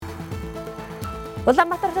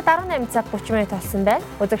Улаанбаатарт 18 цаг 30 минут болсон байна.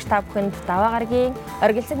 Үзэгч та бүхэнд даваа гарагийн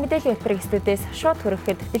оргилцэг мэдээллийн хэлбэрийг студиэс шууд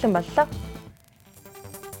хүрэхэд бэлэн боллоо.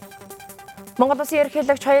 Монгол Улсын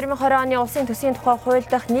ерөнхийлөгч 2020 оны улсын төсвийн тухай хууль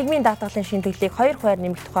дахь нийгмийн даатгалын шинтгэлийг 2 хувиар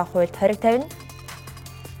нэмэх тухай хуульд хориг тавина.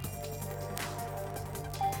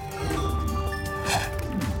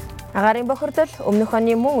 Агаарын бохирдол өмнөх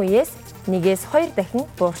оны мөн үеэс 1-2 дахин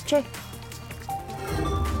буурчээ.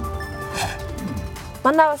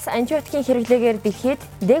 Манай улс антибиотикийн хэрэглээгээр дэлхийд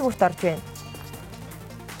дээгүүрт орж байна.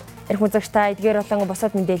 Эрх үзэгч та эдгээр болон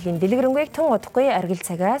бусад мэдээллийн дэлгэрэнгүй тун удахгүй аргил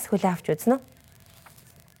цагаас хүлээн авч үзнэ.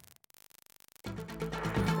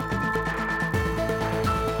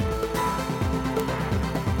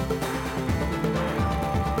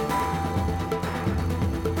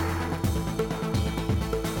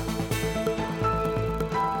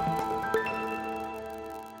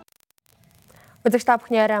 Үзэгч та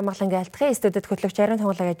бүхний арай амгалан айлтгын студид хөтлөгч Арин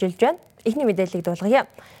Тонголог ажиллаж байна. Эхний мэдээллийг дуулгая.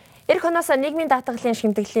 Эх оноос нийгмийн даатгалын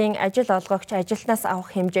шимтгэлийн ажил олгогч ажилтнаас авах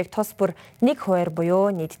хэмжээг тус бүр 1 хувиар буюу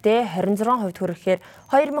нийтдээ 26% хүрэхээр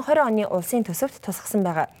 2020 оны улсын төсөвт тусгасан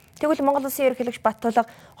байгаа. Тэгвэл Монгол Улсын ерөнхийлөгч Баттулга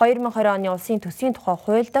 2020 оны улсын төсвийн тухай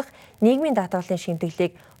хууль дахь нийгмийн даатгалын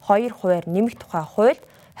шимтгэлийг 2 хувиар нэмэх тухай хуульд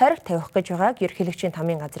хориг тавих гэж байгааг ерөнхийлөгчийн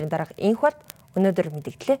тамийн газрын дарга энх болд өнөөдөр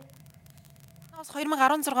мэдэгдлээ.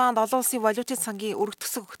 2016 онд олон улсын валютын сангийн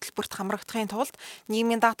өргөтгсөн хөтөлбөрт хамрагдахын тулд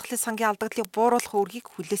нийгмийн даатгалын сангийн алдагдлыг бууруулах үүргийг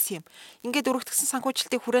хүлээсэн юм. Ингээд өргөтгсөн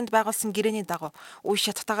санхүүжилтийг хүрээнд байгуулсан гэрээний дагуу үе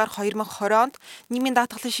шаттайгаар 2020 онд нийгмийн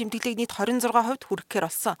даатгалын шимтгэлийг нийт 26% хүрэхээр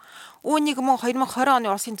болсон. Үүнийг мөн 2020 оны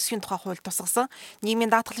улсын төсвийн тухай хууль тусгасан нийгмийн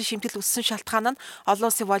даатгалын шимтгэл өссөн шалтгаан нь олон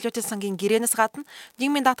улсын валютын сангийн гэрээнээс гадна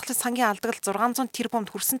нийгмийн даатгалын сангийн алдагдлал 600 тэрбумд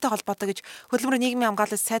хүрсэнтэй холбоотой гэж хөтөлбөр нийгмийн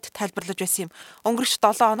хамгаалалт сайд тайлбарлаж байсан юм. Өнгөрч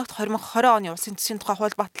 7 хоногт 2020 оны улсын төсвийн тухай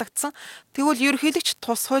хууль батлагдсан. Тэгвэл ерөнхийлөгч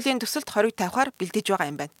тус хуулийн төсөлд хориг тавихаар бэлдэж байгаа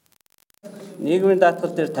юм байна. Нийгмийн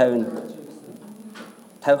даатгал дээр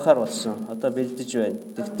тавихаар болсон. Одоо бэлдэж байна.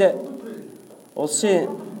 Гэхдээ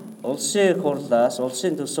улсын хурлаас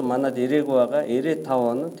улсын төсөв манад ирээгүй байгаа. 95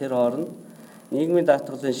 он тэр хооронд нийгмийн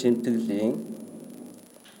даатгалын шимтгэлийн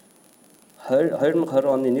 2020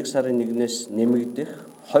 оны 1 сарын 1-ээс нэмэгдэх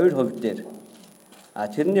 2% дээр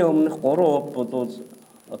тэрний өмнөх 3% бол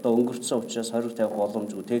одоо өнгөрцөн учраас хориг тавих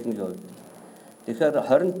боломжгүй техникийн хувьд. Тэгэхээр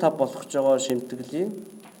 25 болох ч байгаа шимтгэлийн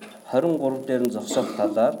 23 дээр нь зогсоох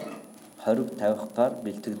талаар хориг тавихаар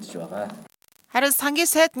бэлтгэж байгаа. Харин сангийн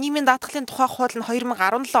сайд нийгмийн даатгалын тухай хууль нь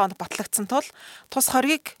 2017 онд батлагдсан тул тус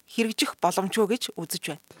хоригийг хэрэгжих боломжгүй гэж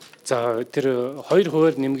үзэж байна. За тэр 2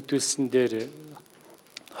 хувиар нэмэгдүүлсэн дээр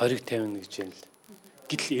хориг тавина гэж байна л.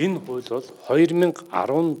 Гэтэл энэ хууль бол 2017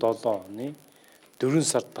 оны 4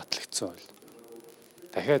 сард батлагдсан хууль.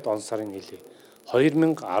 Дахиад он сарын хэлье.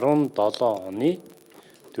 2017 оны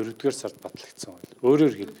 4-р сард батлагдсан хууль.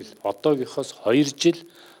 Өөрөөр хэлбэл одоогийнхоос 2 жил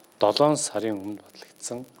 7 сарын өмнө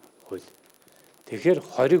батлагдсан хууль. Тэгэхээр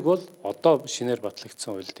хориг бол одоо шинээр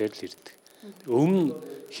батлагдсан хууль дээр л ирдэг. Өмнө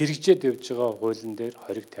хэрэгжээд явж байгаа хуулийн дээр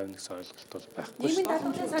хориг тавина гэсэн ойлголт бол байхгүй шүү.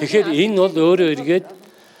 Тэгэхээр энэ бол өөрөө эргээд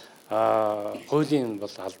хуулийн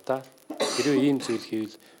бол алдаа. Хэрвээ ийм зүйл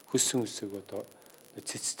хийвэл хүссэн үсэг одоо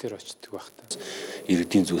цэцтэр очдөг байх та.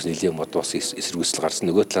 Иргэдийн зүгээс нэлээд мод бас эсэргүүцэл гарсан.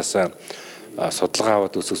 Нөгөө талаасаа судалгаа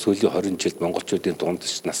аваад үсэг сүүлийн 20 жилд монголчуудын дунд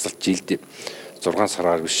наслалт жилд 6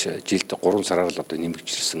 сараар биш жилд 3 сараар л одоо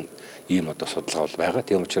нэмэгдчихсэн ийм одоо судалгаа бол байгаа.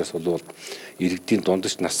 Тийм учраас бол иргэдийн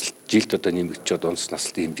дундч наслалт жилд одоо нэмэгдчихэд дундч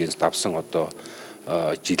наслалтын хэмжээс давсан одоо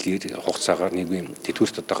жилээр хугацаагаар нийгмийн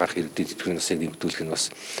тэтгэврт одоо гарах иргэдийн тэтгэврийн насыг нэмэгдүүлэх нь бас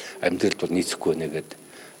амьдралд бол нийцэхгүй байна гэдэг.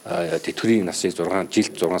 Тэтгэврийн насыг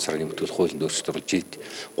жилд 6 сар нэмэгдүүлэх хуулийн өөрчлөлтөөр жилд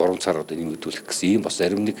 3 сар одоо нэмэгдүүлэх гэсэн ийм бас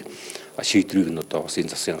зарим нэг шийдвэрийг нь одоо бас энэ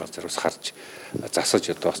засгийн газраас харж засаж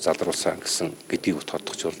одоо бас залруулсан гэсэн гэдгийг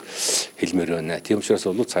тодтогч бол хэлмээр байна. Тийм учраас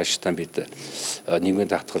бол цаашдаа бид нийгмийн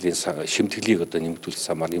даатгалын шимтгэлийг одоо нэмэгдүүлэх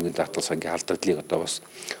замаар нийгмийн даатгал сангийн алдагдлыг одоо бас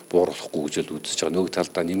бууруулахгүй гэж үзэж байгаа. Нөгөө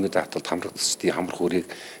талдаа нийгмийн даатгалд хамрагдсдын хамрах үрийг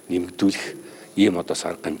нэмэгдүүлэх ийм одоо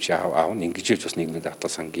сарга хэмжээ аавн ингэж бас нийгмийн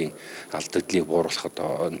даатгал сангийн алдагдлыг бууруулах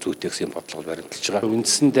одоо зүйтэй гэсэн бодлого баримталж байгаа.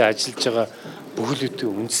 Үндсэндээ ажиллаж байгаа бүхэл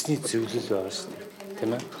үндэсний зөвлөл байгаа шүү дээ.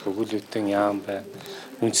 Тийм ээ. Бүхэл бүтэн яам бай.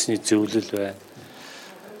 Үндэсний зөвлөл бай.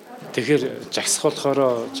 Тэгэхээр жагсах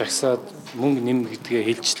болохоор жагсаад мөнгө нэм гэдгээ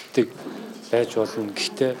хэлждэг байж болно.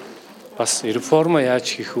 Гэхдээ бас реформа яаж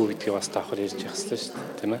хийх үү гэдгийг бас давхар ярьж яхаслаа шүү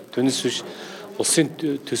дээ. Тийм ээ. Түүнээс биш улсын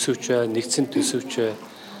төсөвч бай, нэгдсэн төсөвч бай.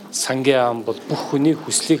 Сангийн ам бол бүх хүний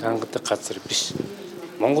хүслийг хангадаг газар биш.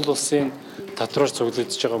 Монгол улсын татвараар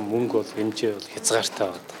цуглагдж байгаа мөнгө бол хэмжээ бол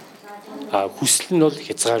хязгаартай байна. Хүсэл нь бол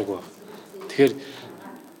хязгааргүй байна. Тэгэхээр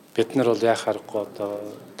бид нар бол яхаарахгүй одоо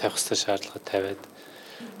тавих ёстой шаардлага тавиад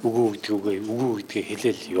үгүй гэдгээ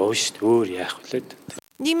хэлээл явна шүү дээ. Өөр яах вэ?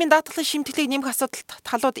 Нийгмийн даатгалын шимтгэлийг нэмэх асуудалд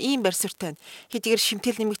талууд ийм барь сүртэй байна. Хэдийгээр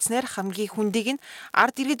шимтгэл нэмэгдснээр хамгийн хүндийг нь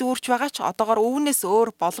ард иргэд үүрч байгаа ч одоогоор өвгнээс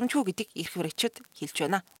өөр боломжгүй гэдгийг эрх баригчид хэлж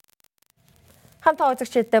байна. Хамтаа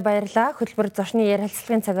үзэгчдэд баярлалаа. Хөтөлбөр зочны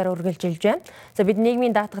ярилцлагын цагаар үргэлжилж байна. За бид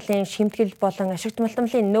нийгмийн даатгалын шимтгэл болон ашигт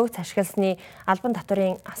малтамлын нөөц ашигласны албан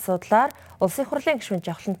татварын асуудлаар улсын хурлын гишүүн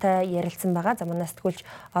жавхлантай ярилцсан байгаа. За манаас тгүүлж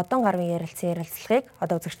одон гаруй ярилцсан ярилцлагыг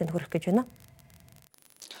одоо үзэгчдэд хүргэх гэж байна.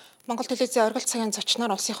 Монгол телевизийн оргил цагийн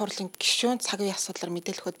зочноор улсын хурлын гишүүн цаг үеийн асуудлаар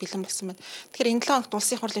мэдээлэл өгөхөд бэлэн болсон байна. Тэгэхээр энэ 7 хоногт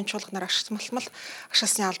улсын хурлын чуулганаар ашигт малтмал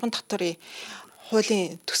ашигласны албан татварын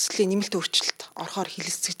хуулийн төслийн нэмэлт өөрчлөлт орохоор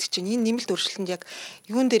хэлэлцэгдэж байна. Энэ нэмэлт өөрчлөлтөнд яг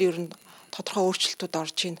юун дээр ер нь тодорхой өөрчлөлтүүд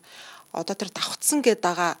орж байна. Одоо тэр давхцсан гэдэг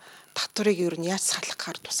байгаа татварыг ер нь яаж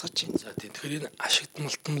салгахаар тусгаж байна. За тийм. Тэгэхээр энэ ашигт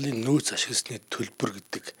малтмлын нөөц ашигласны төлбөр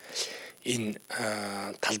гэдэг энэ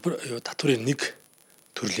татварын нэг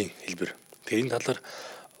төрлийн хэлбэр. Тэгэхээр энэ талаар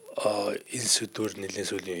энэ сэдвээр нэлээд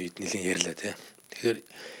сүүлийн үед нэлээд ярьлаа тийм. Тэгэхээр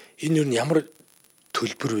энэ ер нь ямар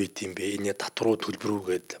төлбөр байд юм бэ? Энэ татвар төлбөр үү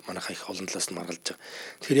гэд манайхаа их олон талаас нь маргалж байгаа.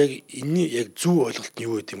 Тэгэхээр яг энэний яг зөв ойлголт нь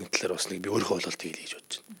юу гэдэг юм талаар бас нэг би өөрийнхөө ойлголтыг хэлье гэж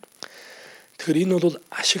бодож байна. Тэгэхээр энэ бол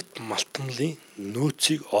ашигт малтмлын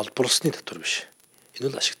нөөцийг олборлосны татвар биш. Энэ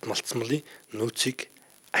бол ашигт малтмлын нөөцийг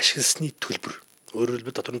ашигласны төлбөр. Өөрөөр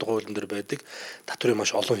хэлбэл татварын тухай хуулийн дээр байдаг татварын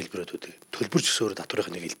маш олон хэлбэрүүд байдаг. Төлбөр ч гэсэн өөр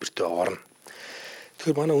татварын нэг хэлбэртэй орно.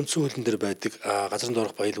 Тэгэхээр манай үндсэн хуулийн дээр байдаг газрын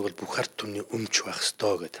доорх баялаг бол бүх ард түмний өмч байх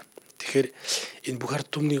ёстой гэдэг. Тэгэхээр энэ бүх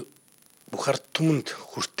ард түмэнд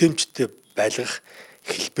хүртээмжтэй байлгах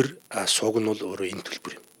хэлбэр сууг нь бол өөрөө энэ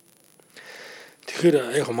төлбөр юм. Тэгэхээр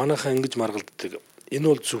яг манайхаа ингэж маргалддаг. Энэ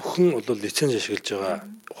бол зөвхөн бол лиценз ашиглаж байгаа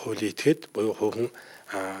хуулийн этгээд буюу хувийн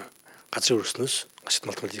газрын өрснөөс ашигт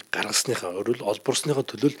малтмлыг гаргасныхаа өөрөөр олборсныхаа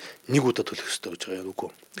төлөө нэг удаа төлөх ёстой гэж байгаа үгүй.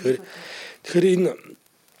 Тэгэхээр энэ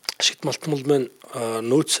ашигт малтмал маань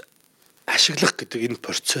нөөц ашиглах гэдэг энэ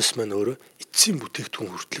процесс маань өөрөө эцсийн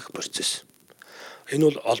бүтээгдэхүүн хүртэлх процесс. Энэ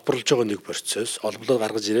бол олборлож байгаа нэг процесс. Олболоо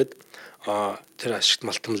гаргаж ирээд тэр ашигт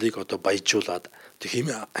малтмлыг одоо баяжуулаад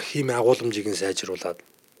химийн агуулмжийг нь сайжруулад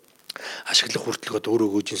ашиглах хүртэлг одоо өөрөө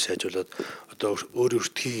гүйжин сайжруулад одоо өөрийн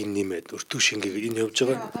өртгийг нэмээд өртөг шингээг энэ явж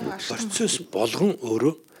байгаа процесс болгон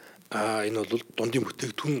өөрөө энэ бол дундын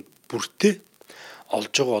бүтээгдэхүүн бүртээ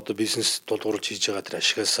олж байгаа одоо бизнес тулгуурлаж хийж байгаа тэр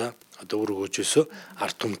ашигаасаа одоо өөрөө гүйжөөсөө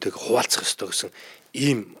ард түмтэйг хуваалцах ёстой гэсэн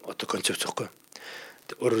ийм одоо концепц байхгүй.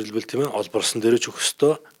 Өөрөөр хэлбэл тийм ээ олборсон дээрээ ч өгөх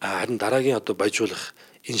ёстой. Харин дараагийн одоо баяжуулах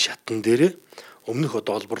энэ шатн дээрээ өмнөх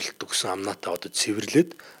одоо олборлолт өгсөн амнаатаа одоо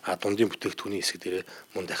цэвэрлээд дундын бүтээгдэхүүний хэсэг дээрээ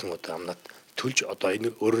мөн дахин одоо амнаат төлж одоо энэ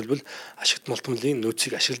өөрөөр хэлбэл ашигт малтмлын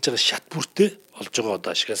нөөцийг ашиглаж байгаа шат бүртээ олж байгаа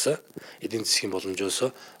одоо ашигаасаа эдийн засгийн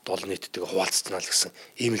боломжоос долоо нийттэйг хуваалцтана л гэсэн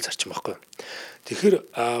ийм л зарчим байхгүй. Тэгэхээр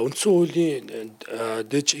үндсэн хуулийн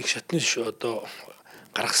дэж их шатны одоо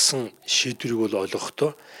гаргасан шийдвэрийг бол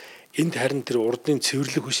ойлгохдоо энд харин тэр урдын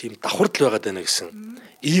цэвэрлэх биш ийм давхардл байгаад байна гэсэн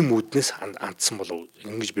ийм үүднээс андсан болов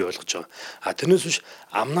ингэж би ойлгож байгаа. Тэрнээс биш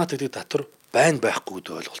амнаат гэдэг татвар байхгүй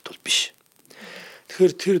гэдэг ойлголт бол биш.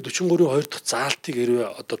 Тэгэхээр тэр 43-2 дахь заалтыг хэрвээ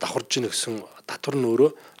одоо давхарж ийн гэсэн татвар нь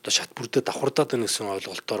өөрөө одоо шат бүрдээ давхардаад байна гэсэн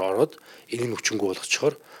ойлголтоор ороод энийг хүчингүй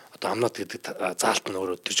болгочхоор одоо амнаат гэдэг заалт нь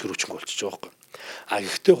өөрөө төржгөр хүчингүй болчихж байгаа байхгүй.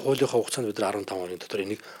 Гэхдээ хуулийнхаа хугацаанд бид 15 оны дотор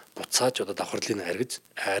энийг буцааж одоо давхарлыг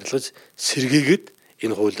арилгаж сэргээгээд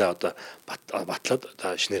энэ хуулиа одоо батлаад одоо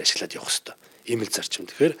шинээр ашиглаад явах хэрэгтэй. Ийм л зарчим.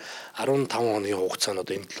 Тэгэхээр 15 оны хугацаанд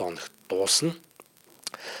одоо энэ 7 хоногт дуусна.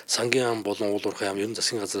 Сангийн ам болон уул уурхай ам ер нь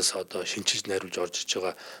засгийн газраас одоо шинжилж найруулж орж иж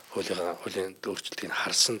байгаа хуулийн өөрчлөлтийг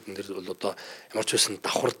харсан. Тэр бол одоо ямар ч байсан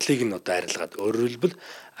давхардлыг нь одоо арилгаад өөрөөр хэлбэл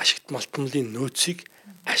ашигт малтмлын нөөцийг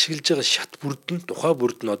ашиглаж байгаа шат бүрд нь тухай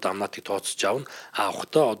бүрд нь одоо амнаатыг тооцож авна.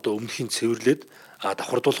 Авахдаа одоо өмнөхийн цэвэрлээд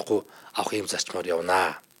давхардуулахгүй авах юм зарчмаар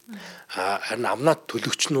явнаа. Харин амнаат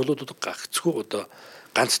төлөгч нь бол гагцгүй одоо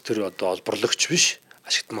ганц тэр одоо олборлогч биш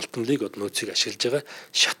ашигт малтмлыг одоо нөөцийг ашиглаж байгаа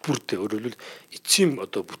шат бүрдээ өөрөөр хэлбэл эцсийн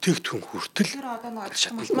одоо бүтээгдэхүүн хүртэл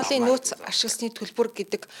ашигт малтмлын нөөц ашигласны төлбөр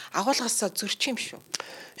гэдэг агуулгаас зөрчих юм шүү.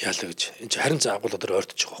 Яалаа гэж. Энд харин агуулгаар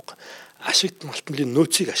ойртож байгаа байхгүй. Ашигт малтмлын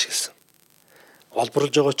нөөцийг ашигласан.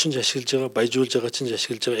 Олборлож байгаа чинь ашиглаж байгаа, баяжуулж байгаа чинь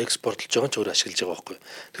ашиглаж байгаа, экспортлж байгаа ч өөр ашиглаж байгаа байхгүй.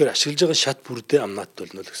 Тэгэхээр ашиглаж байгаа шат бүрдээ амнаат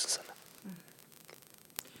төлнө л гэсэн санаа.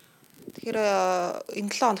 Тэгэхээр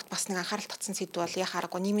энэ 7 хоногт бас нэг анхаарал татсан сэдв бол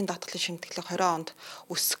яхаараагүй нийгмийн даатгалын шимтгэлийг 20 онд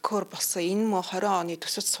өсгөхөөр болсон. Энэ мөн 20 оны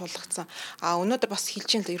төсөвт суулгацсан. Өнөөдөр бас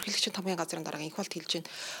хэлж ин л ерөнхийлөгчийн тамгын газрын дараагийн их болт хэлж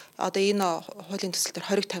байна. Одоо энэ хуулийн төсөл дээр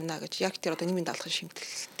 20-г тавина гэж яг тэр одоо нийгмийн даатгалын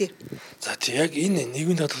шимтгэл дээр. За тийм яг энэ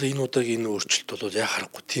нийгмийн даатгалын энэ удаагийн энэ өөрчлөлт бол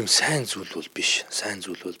яхаараагүй тийм сайн зүйл бол биш. Сайн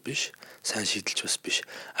зүйл бол биш. Сайн шийдэлж бас биш.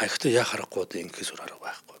 Гэхдээ яхаараагүй одоо ингэхээс өөр арга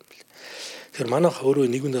байхгүй юм бэл. Тэгэхээр манайх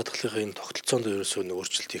өөрөө нийгмийн даатгалын энэ тогтолцоонд ерөөсөө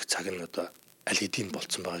өөрчлөлт хийх цаг нь одоо аль хэдийн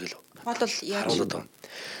болцсон байгаа л Бодол яаж?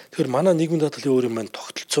 Тэгэхээр манай нийгмийн даатгалын өөр юм маань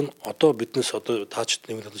тогтолцоо нь одоо биднээс одоо таач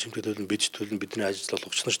нийгмийн даатгалын шимтгэл төлөв бид төлөв бидний ажил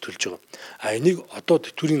олгогчнож төлж байгаа. Энийг одоо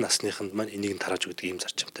тэтгэврийн насныханд маань энийг нь тарааж өгдөг ийм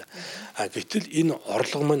зарчимтай. Гэтэл энэ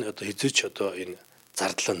орлого маань одоо хизээч одоо энэ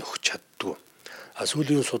зардлаа нөхөж чаддгүй.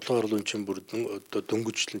 Сүүлийн судалгаагаар бол энэ чинь бүр одоо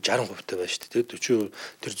дөнгөжлөн 60% таа байна шүү дээ. 40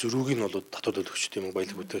 тэр зөрүүг нь бол татвар төлөгчд юм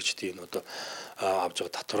баялаг бүтээгчдийн энэ одоо авж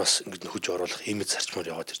байгаа татвараас ингэж нөхөж оруулах ийм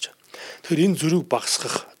зарчмаар яваад ирж байгаа. Тэгэхээр энэ зөрүүг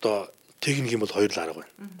багасгах одоо техник юм бол хоёр л арга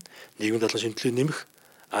байна. Нийгмийн даатгалын шимтгэлийг нэмэх,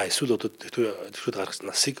 эсвэл одоо тэтгэврүүд гаргах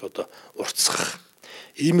насыг одоо уртсгах.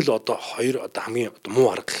 Ийм л одоо хоёр одоо хамгийн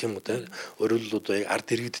муу арга гэх юм уу те. Өөрөөр хэлбэл одоо яг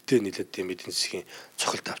ард иргэдтэй нийлээд тийм эдийн засгийн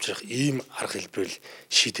цохилт авчрах ийм арга хэлбэрэл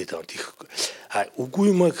шийдээд байгаа тийхгүй.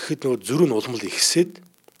 Үгүй юм а гэхэд нөгөө зөрүү нь улмал ихсээд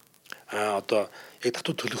одоо яг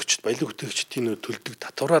татвар төлөгчд баялаг бүтээгчдийн төлдөг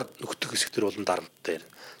татвараар нөхдөг хэсэгтэр болон дарамттай.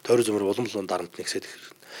 Тойрон зөмөр улмал дарамт нэгсээд ихэр.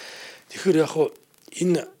 Тэгэхээр яг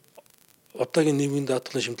энэ одоогийн нийгмийн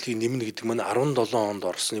даатгалын шимтгэлийг нэмнэ гэдэг маань 17 онд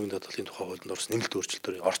орсон нийгмийн даатгалын тухай хуулинд орсон нэмэлт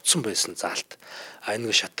өөрчлөлтөөр орцсон байсан заалт.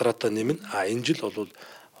 Энэ шатраатаа нэмнэ. Энэ жил бол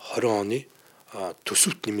 20 оны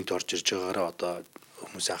төсөвт нэмэлт орж ирж байгаагаараа одоо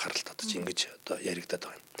хүмүүсийн анхаарал татаж ингэж одоо яригадаад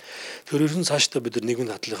байгаа юм. Тэгэхээр ерөн цаашдаа бид нар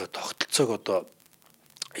нийгмийн даатгалынхаа тогтолцоог одоо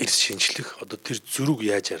эрс шинжлэх одоо тэр зөрүүг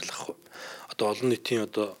яаж арилгах вэ? Одоо олон нийтийн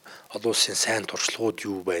одоо олон улсын сайн туршлагууд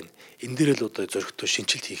юу байна? Энэ дээр л одоо зөрөгтэй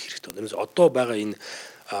шинжилт хийх хэрэгтэй. Тэрнээс одоо байгаа энэ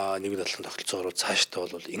нийгмийн даатгалын тогтолцоогоор цаашдаа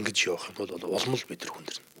бол ингэж явах юм бол улмал бид нар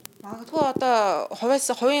хүндэрнэ. Магадгүй одоо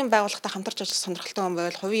хувийн байгууллагатай хамтарч ажиллах сонирхолтой хүн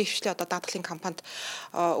байвал хувийн хвшлийн одоо даатгалын компанид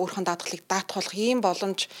өөрийнхөө даатгалыг даатгуулах ийм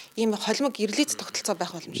боломж, ийм холимог ирлиц тогтолцоо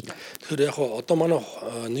байх боломжтой. Тэгэхээр яг одоо манай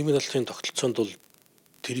нийгмийн даатгалын тогтолцоонд бол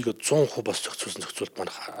тэрийг 100% бас зохицуулт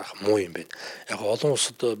маань муу юм байна. Яг олон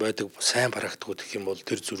улсад байдаг сайн практикууд гэх юм бол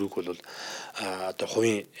тэр зөрүүг бол одоо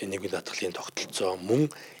хувийн нийгмийн даатгалын тогтолцоо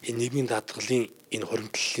мөн энэ нийгмийн даатгалын энэ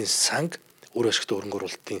хуримтлалын санг үр ашигтай хөрөнгө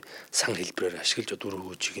оруулалтын сан хэлбэрээр ашиглаж дүр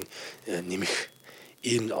хөөжийг нэмэх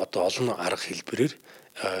энэ одоо олон арга хэлбэрээр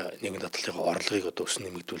нийгмийн даатгалын орлогыг одоо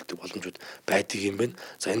өснө нэмэгдүүлдэг боломжууд байдаг юм байна.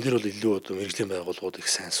 За энэ дээр бол илүү одоо мэргэжлийн байгууллагууд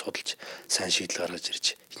их сайн судалж, сайн шийдэл гаргаж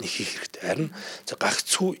ирж энийг хийх хэрэгтэй. Харин за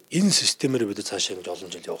гагцхүү энэ системээр бид цаашаа ингэж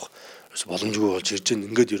олон жил явах боломжгүй болж ирж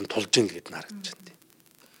байна. Ингээд ер нь тулж ийн гэдээ харагдаж байна.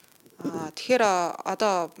 Тэгэхээр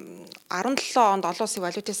одоо 17 онд олон улсын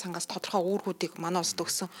валютын сангаас тодорхой үүргүүдийг манай улсад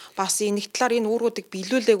өгсөн. Бас энэ нэг талаар энэ үүргүүдийг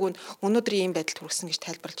биелүүлээг өнөөдрийн ийм байдалд хүрсэн гэж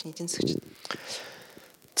тайлбарлаж эдийн засагч.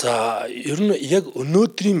 За ер нь яг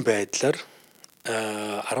өнөөдрийн байдлаар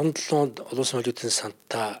 17 онд олон улсын валютын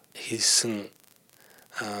сантаа хийсэн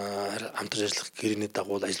хамтарч ажиллах гэрээний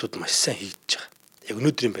дагуу ажлууд маш сайн хийгдэж байгаа. Яг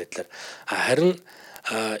өнөөдрийн байдлаар харин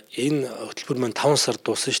энэ хөтөлбөр маань 5 сар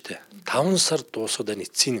дууссан шүү дээ. 5 сар дуусаад энэ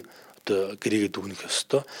эцсийн одоо гэрээгээ дүгнэх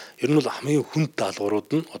ёстой. Ер нь бол хамгийн хүнд даалгаврууд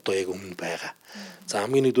нь одоо яг өмнө байгаа. За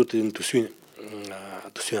хамгийн нэгдүгээр энэ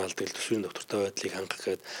төсвийн алдагл, төсвийн доктортой байдлыг хангах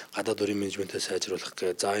гээд гадаад өрийн менежментээ сайжруулах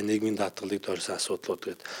гээд за энэ нийгмийн даатгалыг дорсон асуудлууд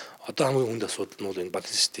гээд одоо хамгийн хүнд асуудал нь бол энэ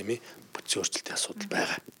банкны системийн бүтцийн өөрчлөлтийн асуудал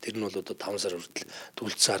байгаа. Тэр нь бол одоо 5 сар хүртэл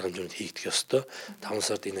төлөвлөсөн арга хэмжээнд хийгдэх ёстой. 5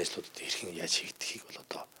 сард энэ ажлуудад хэрхэн яаж хийгдэхийг бол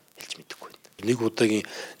одоо хэлж мэдэхгүй байна. Нэг удаагийн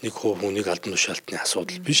 1% хүнийг албан тушаалтны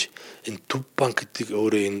асуудал биш. Энэ төв банк гэдэг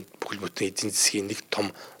өөрөө энэ бүхэл бүтэн эдийн засгийн нэг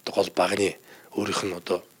том гол багны өөрийнх нь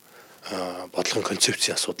одоо бодлогын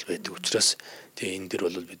концепцийн асуудал байдаг учраас тэгээ энэ дэр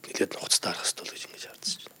бол бид нэлээд нухацтай харах хэрэгтэй гэж ингэж харж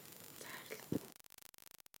байна.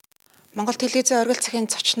 Монгол телевизийн оргил цагийн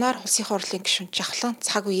зочноор улсын хурлын гишүүн жавхлан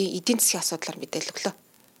цаг үеийн эдийн засгийн асуудлаар мэдээлэл өглөө.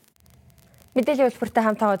 Мэдээллийн хөтөлбөртэй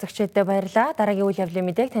хамтаа үзэгчдэд баярлалаа. Дараагийн үйл явдлын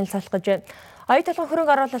мэдээг танилцуулах гэж байна. Оюу толгойн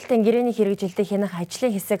хөрөнгө оруулалтын гэрээний хэрэгжилтийг хянах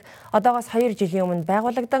ажлын хэсэг одоогоос 2 жилийн өмнө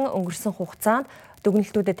байгуулагдсан өнгөрсөн хугацаанд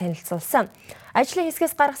дүгнэлтүүдэд танилцуулсан. Ажлын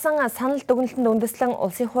хэсгээс гаргасан санал дүгнэлтэнд үндэслэн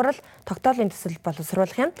улсын хурал тогтоолын төсөл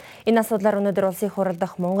боловсруулах юм. Энэ асуудлаар өнөөдөр улсын хурал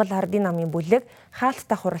дахь Монгол Ардын намын бүлэг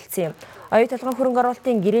хаалттай хуралцсан юм. Оюу толгойн хөрөнгө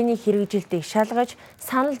оруулалтын гэрээний хэрэгжилтийг шалгаж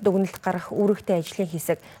санал дүгнэлт гаргах үүрэгтэй ажлын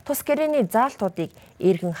хэсэг тус гэрээний заалтуудыг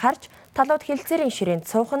эргэн харж талууд хэлцээрийн ширээнд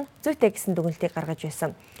суух нь зүйтэй гэсэн дүгнэлтийг гаргаж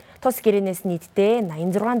байсан. Тус гэрээнээс нийтдээ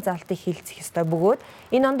 86 заалтыг хилцэх ёстой бөгөөд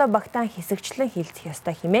энэ ондоо багтаан хэсэгчлэн хилцэх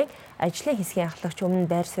ёстой хэмээн ажлын хэсгийн ахлагч өмнө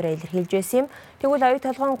байр сууриа илэрхийлж байсан юм. Тэгвэл оюу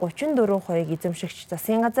толгойн 34% эзэмшигч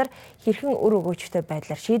засгийн газар хэрхэн өр өгөөжтэй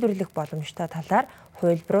байдлаар шийдвэрлэх боломжтой талаар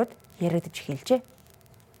хувилбарууд яригдж эхэлжээ.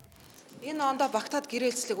 Энэ ондоо багтаад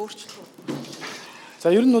гэрээ эзлэг өөрчлөх үү?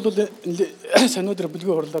 За ер нь бол сайн өдөр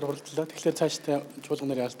бүлгийн хурлаар хуралдлаа. Тэгэхээр цаашдаа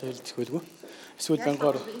чуулганаар яалтаа хэлцэх байлгүй. Эсвэл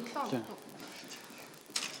банкор.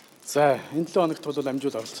 За энэ 7 хоногт бол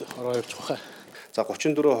амжуул ороо явж байгаа. За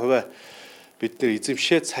 34% бид нэр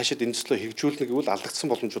эзэмшээд цаашид энэ төслөө хэрэгжүүлнэ гэвэл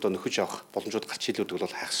алдагдсан боломжуудаа нөхөж авах боломжууд гарч илүүдэг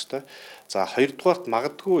бол хайх ёстой. За хоёрдугаарт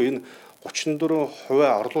магадгүй энэ 34%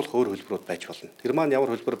 орлуулах өөр хөлбөрүүд байж болно. Тэр маань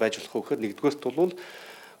ямар хөлбөр байж болох вэ гэхээр нэгдүгээрт бол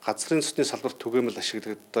газрын сүсний салбарт түгээмэл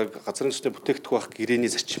ашигладаг газрын сүсний бүтээгдэхүүн авах гэрээний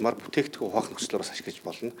зарчмаар бүтээгдэхүүн хуваах нөхцлөөс ашиглаж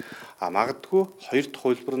болно. Магадгүй хоёр дахь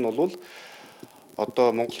хөлбөр нь бол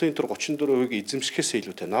одоо Монголын төр 34%-ийг эзэмшихээс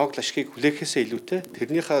илүүтэй, ноогл ашигыг хүлээхээс илүүтэй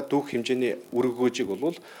тэрнийхээ дүүх хэмжээний үргөөжийг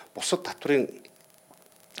бол бусад татврын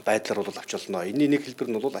байдлаар бол авч болно. Энэний нэг хэлбэр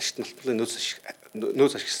нь бол ашигт малтмалын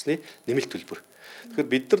нөөц ашигласны нэмэлт төлбөр.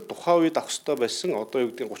 Тэгэхээр бид нар тухайн үед авах ёстой байсан одоо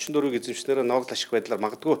юу гэдэг 34%-ийг эзэмшнээрээ ноогл ашиг байдлаар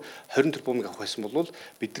магадгүй 20 тэрбумыг авах байсан бол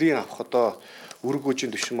бидний авах одоо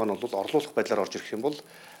үргөөжийн түвшин маань бол орлуулах байдлаар орж ирэх юм бол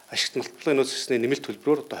ашигт малтмалын нөөц ашигсны нэмэлт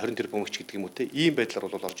төлбөрөөр одоо 20 тэрбумч гэдэг юм уу те ийм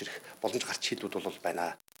байдлаар бол орж ирэх боломж гарч хийдүүд бол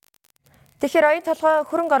байна. Тэгэхээр оюун толгой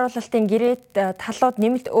хөрөнгө оруулалтын гэрээт талууд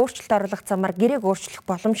нэмэлт өөрчлөлт оруулах замаар гэрээг өөрчлөх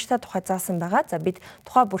боломжтой тухай заасан байгаа. За бид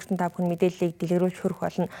тухай бүртэн та бүхэн мэдээллийг дэлгэрүүлж хөрөх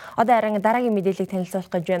болно. Одоо харин дараагийн мэдээллийг танилцуулах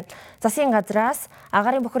гэж байна. Засгийн газраас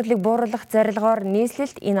агаарын бохирлыг бууруулах зорилгоор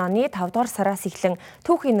нийслэлд энэ оны 5 дугаар сараас эхлэн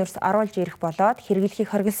түүхийн нөрс оруулж ирэх болоод хэрэглэхийг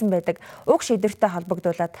хориглосон байдаг уг шийдвэртэй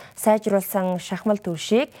холбогдуулаад сайжруулсан шахмал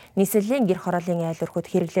түвшийг нийслэлийн гэр хорооллын айл өрхөд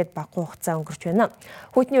хэрэглээд багахан хугацаа өнгөрч байна.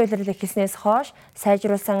 Хүйтний улирал эхэлснээс хойш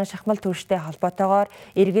сайжруулсан шахмал түвш холбоотойгоор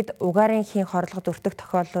иргэд угаарын хийн хорлогод өртөх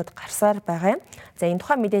тохиолдлууд гарсаар байгаа юм. За энэ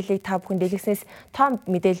тухай мэдээллийг та бүхэн дэлгэснээс том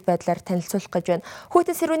мэдээлэл байдлаар танилцуулах гэж байна.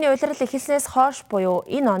 Хүйтэн сэрүүний улирал эхэлснээс хойш буюу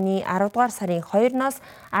энэ оны 10 дугаар сарын 2-оос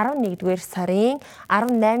 11 дугаар сарын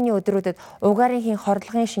 18-ны өдрүүдэд угаарын хийн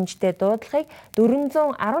хорлогын шинжтэй дуудлагыг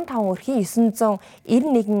 415 өрхийн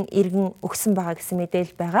 991 иргэн өгсөн байгаа гэсэн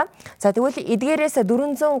мэдээлэл байгаа. За тэгвэл эдгээрээс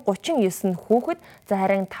 439 хүүхэд за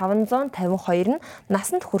харин 552 нь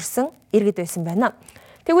насанд хүрсэн иргэд байсан байна.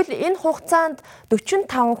 Тэгвэл энэ хугацаанд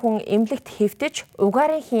 45 хүн эмнэлэгт хэвтэж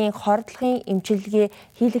угаарын хийн хордлогын эмчилгээ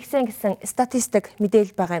хийлгэсэн гэсэн статистик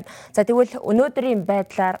мэдээлэл байгаа юм. За тэгвэл өнөөдрийн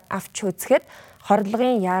байдлаар авч үзэхэд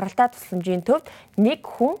хордлогын яаралтай тусламжийн төвд нэг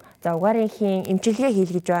хүн за угаарын хийн эмчилгээ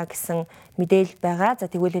хийлгэж байгаа гэсэн мэдээлэл байгаа. За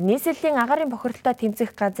тэгвэл нийслэлийн агаарын бохирдолтой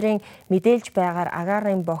тэмцэх газрын мэдээлж байгаагаар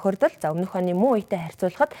агаарын бохирдол за өмнөх оны мөн үетэй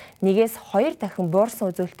харьцуулахад 1-2 дахин буурсан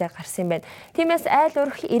үзүүлэлттэй гарсан юм байна. Тиймээс айл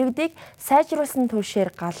өрх иргэдийг сайжруулсан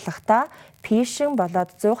түвшээр галлахдаа пишин болоод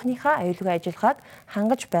зуухныхаа аюулгүй ажиллагааг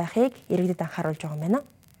хангаж байхыг иргэдэд анхааруулж байгаа юм байна.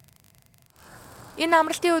 Энэ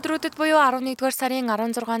амралтын өдрүүдэд буюу 11-р сарын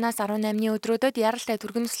 16-наас 18-ны өдрүүдэд яралтай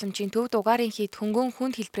түргэн тусламжийн төвд угаарын хий хөнгөн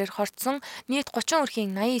хүнд хэлбэрээр хорцсон нийт 30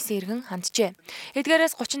 өрхийн 89 иргэн ханджээ.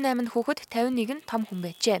 Эдгээрээс 38 хүүхэд 51 нь том хүн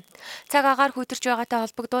байжээ. Цаг агаар хүйтэрч байгаатай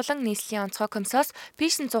холбогдуулан нийслэлийн онцгой комиссоос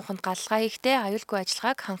пишин зууханд галлага хийхдээ аюулгүй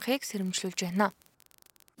ажиллагааг хангахыг сэрэмжлүүлж байна.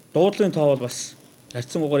 Дуудлагын тоо бол бас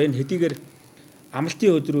харьцангуйгаар энэ хэдийгээр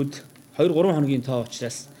амралтын өдрүүд 2-3 хоногийн тоо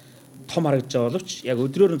учраас том харагдаж байгаа боловч яг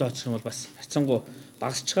өдрөөр нь тооцох юм бол бас харьцангуй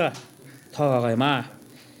багасч байгаа тоо байгаа юм аа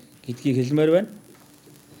гэдгийг хэлмээр байна.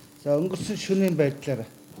 За өнгөрсөн шөнийн байдлаар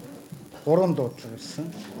 3 дуудлага ирсэн.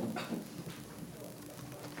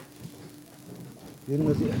 Ер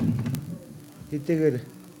нь хэдийгээр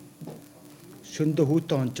шөндө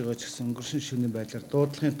хүүтэн онж байгаа ч гэсэн өнгөрсөн шөнийн байдлаар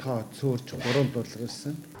дуудлагын тоо цөөрж 3 дуудлага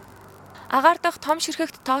ирсэн. Агаар дахь том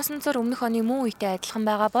ширхэгт тоосонцор өмнөх оны мөн үетэй адилхан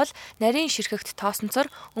байгаа бол нарийн ширхэгт тоосонцор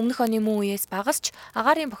өмнөх оны мөн үеэс багасч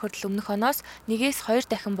агаарын бохирдол өмнөх оноос 1-2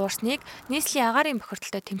 дахин буурсныг нийслэлийн агаарын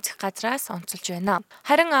бохирдолтой тэмцэх газраас онцолж байна.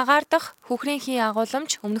 Харин агаар дахь хөхрийн хийн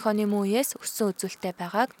агууламж өмнөх оны мөн үеэс өссөн үзүүлэлттэй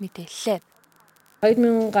байгааг мэдээллээ.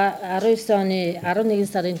 2019 оны 11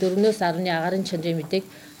 сарын 4-өөс 10-ны агаарын чанарын мэдээг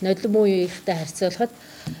нодлон мөн үеийнхтэй харьцуулахад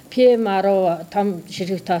PM10 том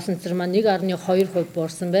ширхэг тоосонцор маань 1.2%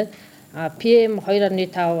 буурсан байна. PM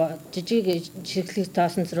 2.5 жижиг ширхэг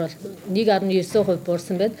тоосонцор бол 1.9%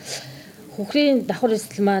 буурсан байна. Хөхрийн давхар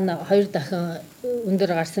эсэл маань 2 дахин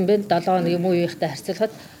өндөр гарсан байна. 7 хоногийн мөн үеийнхтэй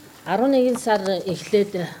харьцуулахад 11 сар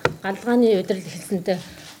эхлээд галгааны удирдал эхэлсэнтэй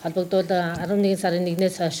холбогдуулан 11 сарын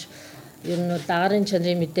 1-ээс хойш ер нь бол агаарын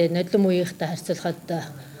чанарын мэдээ нодлон мөн үеийнхтэй харьцуулахад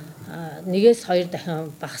 1-2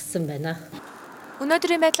 дахин багассан байна.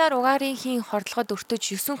 Өнөөдрийн байдлаар угаарын хийн хордлогод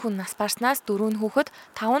өртөж 9 хүн нас барснаас 4 хүүхэд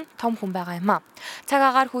 5 нь том хүн байгаа юм а. Цаг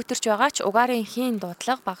агаар хүйтэрч байгаа ч угаарын хийн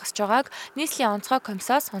дуудлага багасж байгааг нийслэлийн онцгой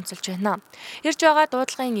комиссоос онцолж байна. Ирж байгаа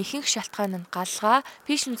дуудлагын ихэнх шалтгаан нь галлага,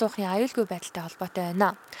 пишин зуухын аюулгүй байдалтай холбоотой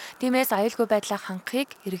байна. Тиймээс аюулгүй байдлаа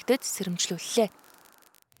хангахыг иргэдэд сэрэмжлүүллээ.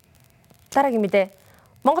 Дараагийн мэдээ.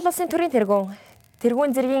 Монгол улсын төрийн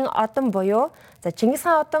тэргүүн зэргийн одон буюу За Чингис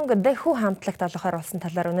хаан одонг дэхүү хамтлагт олохоор болсон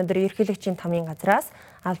талаар өнөөдөр ерөнхийлөгчийн тамийн газраас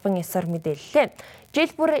албан ёсоор мэдээллээ.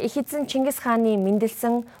 Жил бүр их эзэн Чингис хааны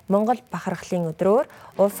мэндэлсэн Монгол бахархлын өдрөөр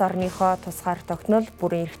улс орныхоо тусгаар тогтнол,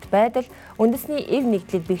 бүрэн эрхт байдал, үндэсний эв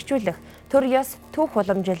нэгдлийг бэхжүүлэх төр ёс түүх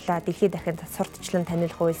уламжлалаа дэлхийд дахинд сурталчлан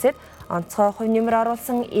таниулах үйлсэд онцгой хувь нэмэр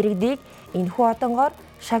оруулсан иргэдийг энэхүү одонгоор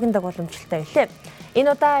шагнадаг уламжлалтай билээ.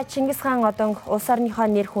 Энэ удаа Чингис хаан одонг улс орныхоо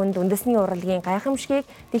нэр хүнд, үндэсний урлагийн гайхамшгийг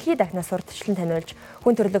дэлхийд дахнаас сурталчлан таниулж,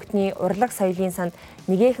 хүн төрлөختний урлаг соёлын санд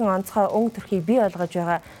нэгэн онцгой өнгө төрхийг бий болгож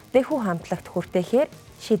байгаа дэхүү хамтлагт хүртээхээр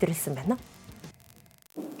шийдвэрлсэн байна.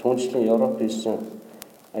 Түүнчлэн Европ хийсэн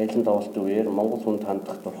аялан давалтын үеэр Монгол хүнд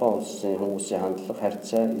хандах тухайн улсын хүмүүсийн хандлага,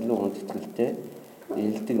 харьцаа илүү хүндэтгэлтэй,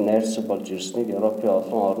 элдэг найрсаг болж ирснийг Европын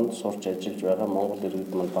олон оронд сурч ажиллаж байгаа Монгол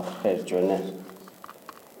иргэд манд бахархаа ирж байна.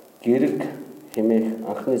 Гэрэг хэмээх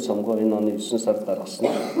анхны цомгоо энэ оны 9 сард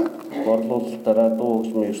гаргаснаа борлуулалтаараа дуу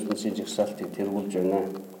хөгжмийн ертөнцийн жагсаалтыг тэргүүлж байна.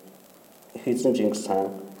 Их эзэн Чингис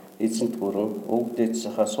хаан эзэнт гүрэн өг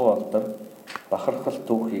дээдсийнхаа суу алдар бахархал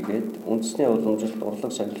түүх хийгээд үндэсний уламжилт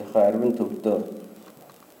урлаг соёлынхаа арвин төвдөө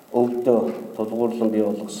өвдөө тулгуурлан бий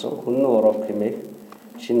болгосон хүннүү Европ хэмээх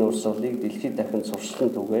шинэ урсгалыг дэлхийд дахин сурчлан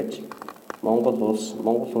түгээж Монгол улс,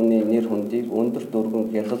 Монгол хүний нэр хүндийг өндөр дүргэн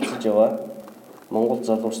гялалцж яваа Монгол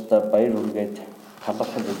залуустай баяр хүргээд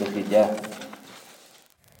талархал илэрхийлье.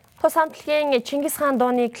 Тус хамтлагийн Чингис хаан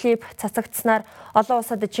дууны клип цацагдсанаар олон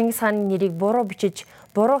улсад Чингис хааны нэрийг буруу бичиж,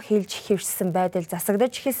 буруу хэлж хэвшсэн байдал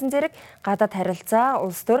засагдаж эхэлсэн зэрэг гадаад харилцаа,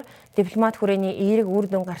 улс төр, дипломат хүрээний эерэг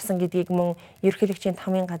үр дүн гарсан гэдгийг мөн ерөнхийлөгчийн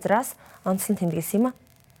тамийн газраас онцлон тэмдэглэсэн юм а.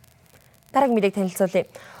 Дараагийн мэдээг танилцуулъя.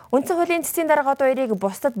 Үндсэн хуулийн цэцгийн дарга од хоёрыг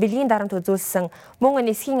бусдад бэлгийн дарамт үзүүлсэн мөн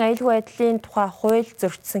нисхийн аюулгүй байдлын тухай хууль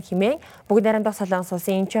зөрчсөн хэмээн бүгд найрамдах Солонгос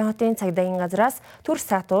улсын Инчэн хотын цагдаагийн газраас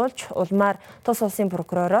төрс саатуулж улмаар тус улсын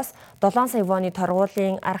прокуророос 7 сая воны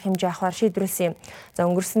торгуулийн арга хэмжээ авахар шийдвэрлсэн юм. За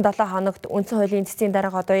өнгөрсөн 7 хоногт үндсэн хуулийн цэцгийн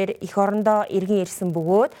дарга од хоёр эх орондоо иргэн ирсэн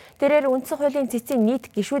бөгөөд тэрээр үндсэн хуулийн цэцгийн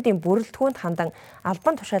нийт гишүүдийн бүрэлдэхүүнд хандан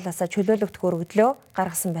албан тушаалаасаа чөлөөлөгдөх өргөдлөө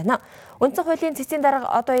гаргасан байна. Үндсэн хуулийн цэцгийн дарга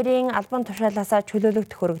од хоёрын албан тушаалаасаа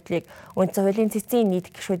чөлөөлөгдөх өргөдлийг үндсэн хуулийн цэцгийн нийт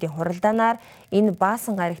гишүүдийн хуралдаанаар энэ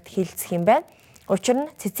баасан гарагт хэлэлцэх юм байна. Учир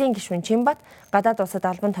нь цэцгийн гишүүн Чинбат гадаад улсад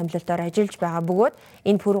албан томилолтоор ажиллаж байгаа бөгөөд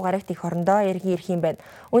энэ пүрэв гарагт эх орондоо иргэн ирэх юм байна.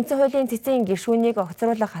 Үндсэн хуулийн цэцгийн гишүүнийг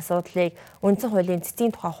огцруулах асуудлыг үндсэн хуулийн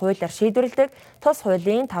цэцгийн тухай хуулиар шийдвэрлэдэг тус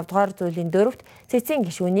хуулийн 5 дугаар зүйлийн 4-т цэцгийн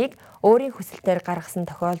гишүүнийг өөрийн хүсэлтээр гаргасан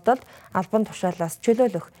тохиолдолд албан тушаалаас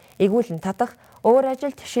чөлөөлөх, эгүүлэн татах, өөр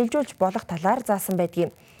ажилд шилжүүлж болох талаар заасан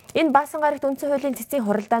байдгийг. Энэ баасан гарагт үндсэн хуулийн цэцгийн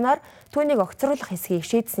хуралдаанаар түүнийг огцруулах хэсгийг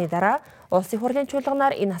шийдсэний дараа улсын хурлын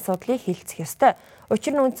чуулганаар энэ асуудлыг хэлэлцэх ёстой.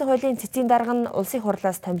 Учир нь үндсэн хуулийн цэцгийн дарга нь улсын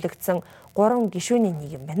хурлаас томилогдсон 3 гишүүний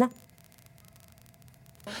нэг юм байна.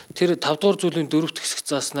 Тэр 5 дугаар зүйлийн 4-т хэсэг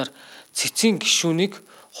зааснаар цэцгийн гишүүнийг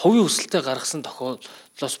хувийн хүсэлтэд гаргасан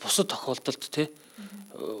тохиолдлоос бусад тохиолдолд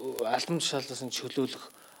албан тушаалаас нь чөлөөлөх,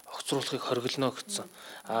 огцруулахыг хориглоно гэсэн.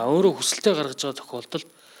 Өөрөө хүсэлтэд гаргаж байгаа тохиолдолд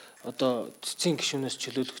одоо цэцгийн гишүүнээс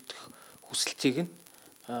чөлөөлөгдөх хүсэлтийг нь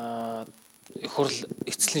их хурл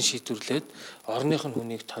эцлэн шийдвэрлээд орных нь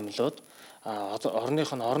хүнийг томилоод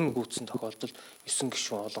орных нь орон гүйцэн тохиолдолд 9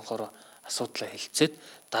 гишүүн олонхороо асуудлаа хэлцээд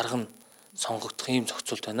дарга нь сонгогдох ийм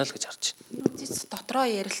зохицуулт байна л гэж харж байна. Цэц дотроо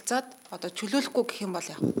ярилцаад одоо чөлөөлөхгүй гэх юм бол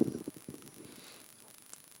яах вэ?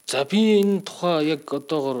 За би энэ тухай яг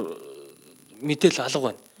одоогор мэдээл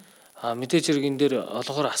алга байна. Мэдээж хэрэг энэ дээр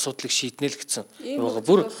олгоор асуудлыг шийднэ л гэсэн.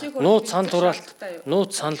 Бүр нууц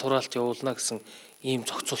санал хураалт явуулна гэсэн ийм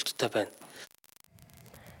зохицуулттай байна.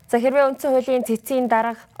 За хэрвээ үндсэн хуулийн цэцгийн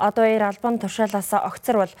дарга од хоёр албан тушаалаасаа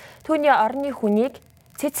огцорвол түүний орны хүнийг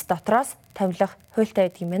цэц дотроос томилох хуультай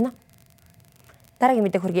байдаг юм байна. Дараагийн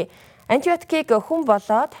мэдээ хүргэе. Антибиотикийг хүн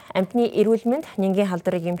болоод амьтны эрүүл мэнд, нингийн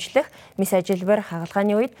халдварыг эмчлэх, мис ажилбар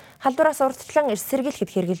хагалгааны үед халдвараас урдчлан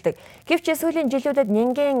сэргийлэхэд хэрэгэлдэг. Гэвч сүүлийн жилүүдэд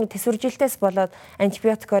нингийн тэсвэржилтээс болоод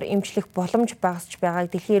антибиотикоор эмчлэх боломж багасч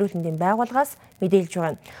байгааг Дэлхийн эрүүл мэндийн байгууллагаас мэдээлж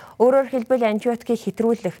байгаа. Өөрөөр хэлбэл антибиотикийг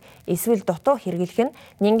хэтрүүлэх эсвэл дутуу хэрэглэх нь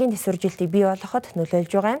нингийн тэсвэржилтийг бий болгоход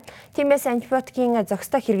нөлөөлж байгаа юм. Тиймээс антибиотикийн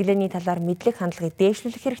зохистой хэрэглээний талаар мэдлэг хандлагыг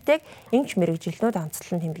дээшлүүлэх хэрэгтэйг эмч мэргэжилтнүүд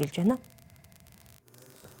онцлон тэмдэглэж байна.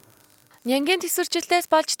 Нянгийн тэсвэржилтээс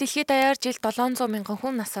болж дэлхийд даяар жилд 700 мянган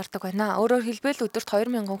хүн нас ордог байна. Өөрөөр хэлбэл өдөрт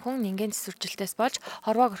 2 мянган хүн нянгийн тэсвэржилтээс болж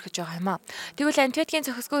хорвоог орхиж байгаа юм а. Тэгвэл антибиотикийн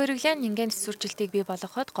зохисгүй хэрэглээ нянгийн тэсвэржилтийг бий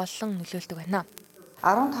болгоход голлон нөлөөлдөг байна.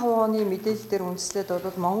 15 оны мэдээлэлээр үндэслээд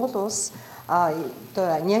бол Монгол улс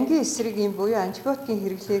одоо нянгийн эсрэгийн буюу антибиотикийн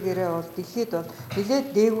хэрэглээгээрээ бол дэлхийд бол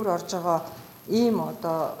нэлээд дээгүүр орж байгаа ийм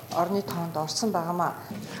одоо орны тоонд орсон байгаамаа.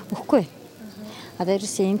 Үгүй. Одоо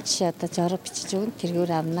ерөөсөө эмч одоо жороо бичиж өгнө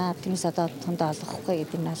тэргээр авнаа. Тэрнээс одоо одоохондоо олохгүй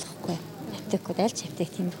гэдэг нь олохгүй. мэдээхгүй аль ч хавтаг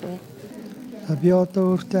тиймэрхүү. Би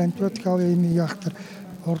одоо өөртөө антибиотик авъя юм яахтар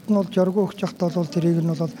урд нь бол жоргоо өгч явахдаа бол тэрийг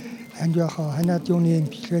нь бол ангийнхаа ханаад юуны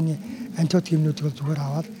эмчилгээний антибиотик юмнуудыг зүгээр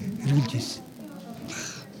аваад эргэлж ийсэн.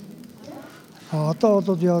 Одоо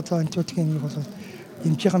бол би одоо антибиотикийн нэг бол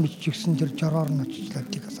эмчийнхэн биччихсэн тэр жороор нь очиж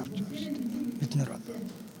аптекаас авч байгаа шүү дээ. Бид нэр бол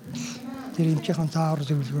тэр эмчийнхэн заавар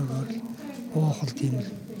зөвлөгөөгөөр уухал тийм л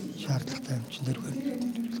шаардлагатай эмчин дэр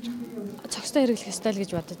хөнөж цогцтой хэрэглэх ёстой л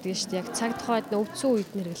гэж боддог шүү дээ. Яг цаг тухайд өвдсөн үед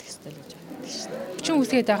нь хэрэглэх ёстой л гэж боддог шүү дээ. Өвчин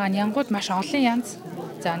үүсгээд байгаа нянгууд маш олон янз.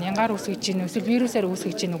 За нянгаар үүсгэж гин эсвэл вирусаар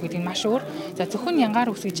үүсгэж гин үү гэдэг нь маш өөр. За зөвхөн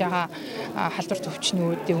нянгаар үүсгэж байгаа халдвар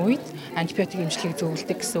өвчнүүдийн үед антибиотик эмчилгээг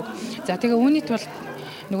зөвлөдөг гэсэн үг. За тэгээ үүний тулд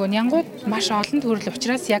нөгөө нянгууд маш олон төрөл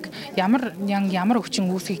учраас яг ямар өвчин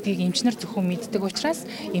үүсгэгдгийг эмчнэр зөвхөн мэддэг учраас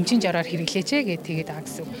эмчийн жороор хэрэглээчээ гэж тэгээд байгаа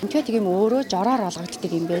гэсэн. Антибиотик юм өөрөө жороор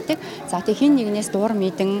олгогддог юм байдаг. За тэг хин нэгнээс дуур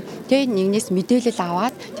мэдэн тэг нэгнээс мэдээлэл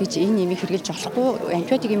аваад тэгж энэ нэмийг хэрэглэж болохгүй.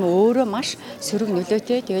 Антибиотик юм өөрөө маш сөрөг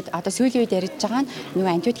нөлөөтэй. Тэгээд одоо сүүлийн үед ярьж байгаа нь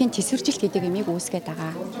нөгөө антибиотикийн тэсвэржилт гэдэг юмыг үүсгэж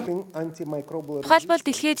байгаа. Тухайлбал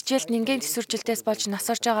дэлхийд жилд нингийн тэсвэржилтээс болж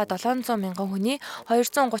насарж байгаа 700 мянган хүний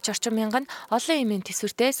 230 орчим мянга нь олон эмийн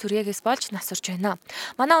тэсвэртэй сүрьягээс болж насурж байна.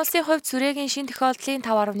 Манай улсын хувьд сүрьягийн шин тохиолдлын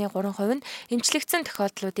 5.3% нь эмчлэгдсэн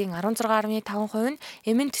тохиолдлуудын 16.5% нь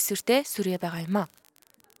эмийн тэсвэртэй сүрья байгаа юм а.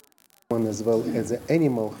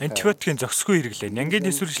 Антибиотикийн зохисгүй хэрэглээ. Нянгийн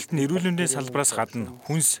тэсвэржилт нь эрүүл мэндийн салбараас гадна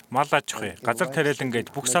хүнс, мал аж ахуй, газар тариалан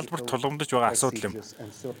гээд бүх салбарт тулгамдж байгаа асуудал юм.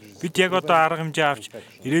 Бид яг одоо арга хэмжээ авч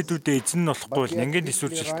ирээдүйдээ эзэн нь болохгүй бол нянгийн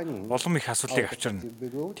тэсвэржилт улам их асуудлыг авчирна.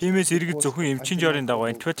 Тиймээс иргэд зөвхөн эмчийн жорын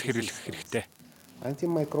дагуу антибиотик хэрэглэх хэрэгтэй.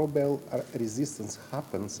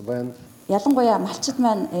 Ялангуяа малчид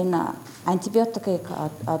маань энэ антибиотикийг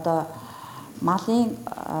одоо малын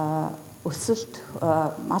өсөлт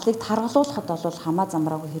малыг таргалуулахад бол хамаа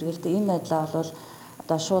замраагүй хэрэгэлдэг. Энэ байдлаа бол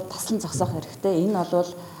одоо шууд таслан зогсоох хэрэгтэй. Энэ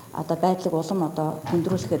бол одоо байдлыг улам одоо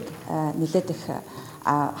хүндрүүлэхэд нэлээд их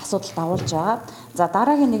асуудал дагуулж байгаа. За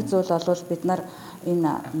дараагийн нэг зүйл бол бид нар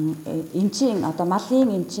энэ эмчийн одоо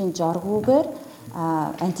малын эмчийн жоргуугаар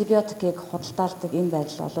антибиотикийг худалдаалдаг энэ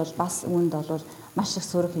байдал бол бас үүнд бол маш их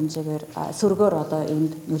сөрөг хэмжээгээр сөргөөр одоо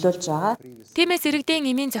энд нөлөөлж байгаа. Тиймээс иргэдийн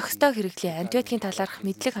эмийн зохистой хэрэглээ антибиотикийн талаарх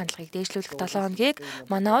мэдлэг хандлагыг дээшлүүлэх 7 хоногийг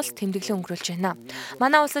манай улс тэмдэглэн өнгөрүүлж байна.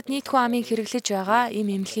 Манай улсад нийт хүн амын хэрэглэж байгаа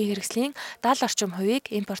эм эмнэлгийн хэрэгслийн 70 орчим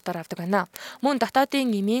хувийг импортоор авдаг байна. Мөн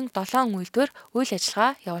дотоодын эмийн 7 үйлдвэр үйл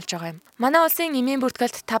ажиллагаа явуулж байгаа юм. Манай улсын эмийн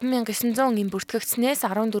бүртгэлд 5900 эм бүртгэгдснээс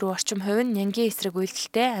 14 орчим хувь нь нянгийн эсрэг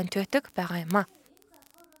үйлдэлтэй антибиотик байгаа юм а.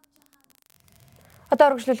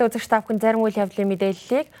 Одоо үргэлжлүүлээ үзэгч та бүхэн зарим үйл явдлын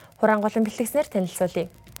мэдээллийг хураангуйлан бэлтгэснээр танилцуулъя.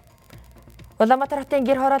 Улаанбаатар хотын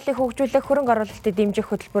гэр хорооллыг хөгжүүлэх хөрөнгө оруулалтыг дэмжих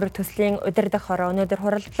хөтөлбөр төслийн удирдах хороо өнөөдөр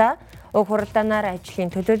хуралдлаа. Уг хуралдаанаар ажлын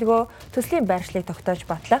төлөвлөгөө, төслийн байршлыг тогтоож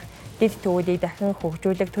батлах, дэд төвүүдийг дахин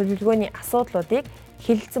хөгжүүлэх төлөвлөгөөний асуудлуудыг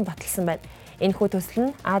хэлэлцэн баталсан байна. Энэхүү төсөл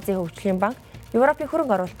нь Азийн хөгжлийн банк, Европын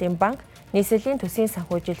хөрөнгө оруулалтын банк, нийслэлийн төсвийн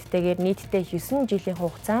санхүүжилттэйгээр нийтдээ 9 жилийн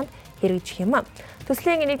хугацаанд хэрэгжих юм а.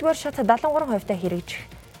 Төслийн 1-р шат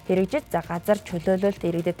 73% хэрэгжиж газар чөлөөлөлт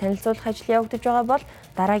иргэдэд танилцуулах ажил явагдаж байгаа бол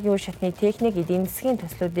дараагийн үе шатны техник эдийн засгийн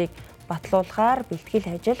төслүүдийг батлуулахаар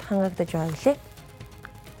бэлтгэл ажил хангагдаж байгаа гэлээ.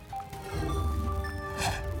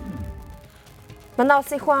 Манай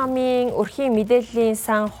улсын хүн амын өрхийн мэдээллийн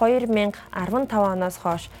сан 2015 оноос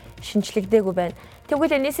хойш шинжлэгдээгүй байна.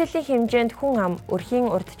 Тэгвэл нийслэлийн хэмжээнд хүн ам өрхийн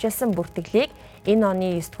урьдчилсан бүртгэлийг энэ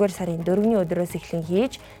оны 9-р сарын 4-ний өдрөөс эхлэн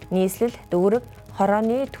хийж, нийслэл, дүүрэг,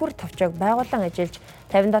 хорооны төр товчоог байгуулан ажиллаж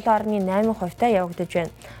 57.8% явагдаж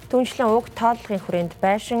байна. Түүнчлэн уг тооллогын хүрээнд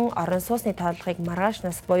байшин, орон сууцны тооллогыг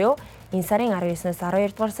маргаашнаас буюу энэ сарын 19-ноос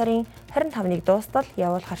 12-р сарын 25-ныг дуустал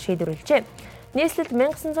явуулахар шийдвэрлэжээ. Нийслэлд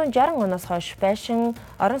 1960 оноос хойш байшин,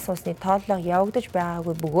 орон сууцны тооллого явагдаж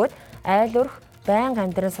байгаагүй бөгөөд айл өрх, байнга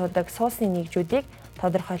амьдран суудаг сууцны нэгжүүдийг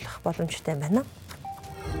тодорхойлох боломжтой байна.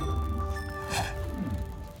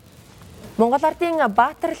 Монгол Ардын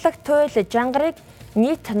баатарлаг туйл жангарыг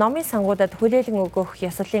нийт номын сангуудад хүлээлгэн өгөх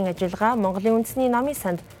ёслолын ажиллагаа Монголын үндэсний номын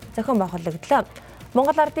санд зохион байгуулагдлаа.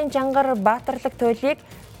 Монгол Ардын жангар баатарлаг туйлыг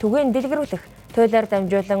түгээн дэлгэрүүлэх, туйлаар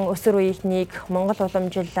дамжуулан өсвөр үеийнхнийг Монгол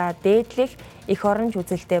уламжлалаа дээдлэх, их оронж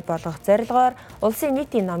үзэлтэй болгох зорилгоор улсын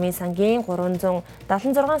нийтийн номын сангийн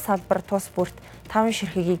 376 салбар тус бүрт 5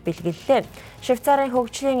 ширхэгийг бэлгэллээ. Швейцарын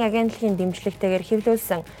хөгжлийн агентлагийн дэмжлэгтэйгээр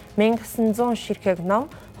хэвлүүлсэн 1900 ширхэг ном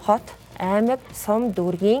хот, аймаг, сум,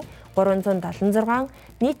 дүүргийн 376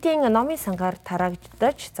 нийтийн номын сангаар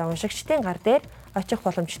тараагдаж уншигчдын гар дээр очих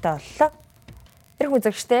боломжтой боллоо. Ирэх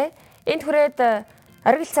үзэгчтэй энд хүрээд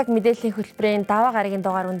Оргил цаг мэдээллийн хөтөлбөрийн даваа гарагийн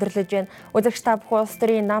дугаар өндөрлөж байна. Үзэгч та бүхэн улс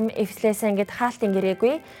төрийн нам эвслээс ангид хаалтын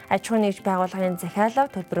гэрээгүй аж ахуйн нэгж байгууллагын захиалга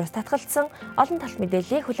төлбөрөөс татгалцсан олон талт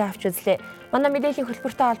мэдээллийг хүлээн авч үзлээ. Манай мэдээллийн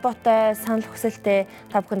хөтөлбөртэй холбоотой санал хүсэлтээ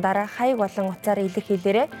та бүхэн дараа хаяг болон утсаар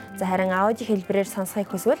илэрхийлээрэй. За харин аудио хэлбэрээр сонсохыг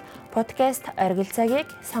хүсвэл подкаст Оргил цагийг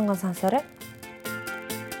сонгон сонсоорой.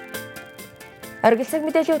 Оргил цаг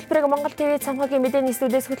мэдээллийн хөтөлбөрийг Монгол ТV цамхагийн мэдээний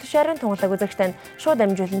студиэс хөтлөгчөөрийн тунгалаг үзэгчдэд шууд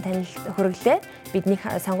амжуулан танил хүргэлээ. Бидний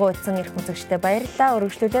сонгон утсан эрх үзэгчдэд баярлалаа.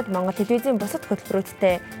 Өргөжлүүлээд Монгол телевизийн бусад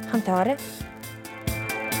хөтөлбөрүүдтэй хамт байгаарай.